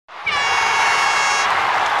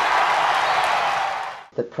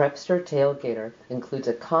The Prepster Tailgater includes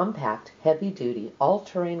a compact, heavy-duty,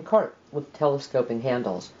 all-terrain cart with telescoping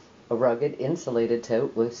handles, a rugged insulated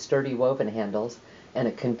tote with sturdy woven handles, and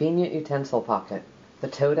a convenient utensil pocket. The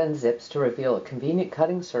tote unzips to reveal a convenient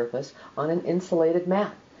cutting surface on an insulated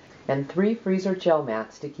mat, and 3 freezer gel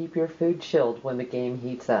mats to keep your food chilled when the game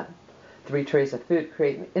heats up. 3 trays of food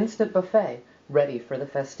create an instant buffet ready for the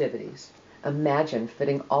festivities. Imagine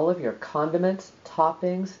fitting all of your condiments,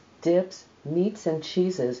 toppings, dips, meats, and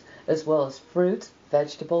cheeses, as well as fruits,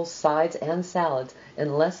 vegetables, sides, and salads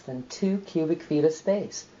in less than 2 cubic feet of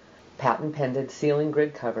space. Patent-pended sealing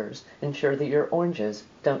grid covers ensure that your oranges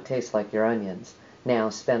don't taste like your onions. Now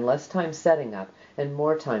spend less time setting up and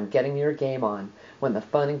more time getting your game on. When the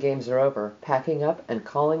fun and games are over, packing up and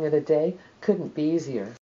calling it a day couldn't be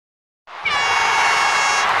easier.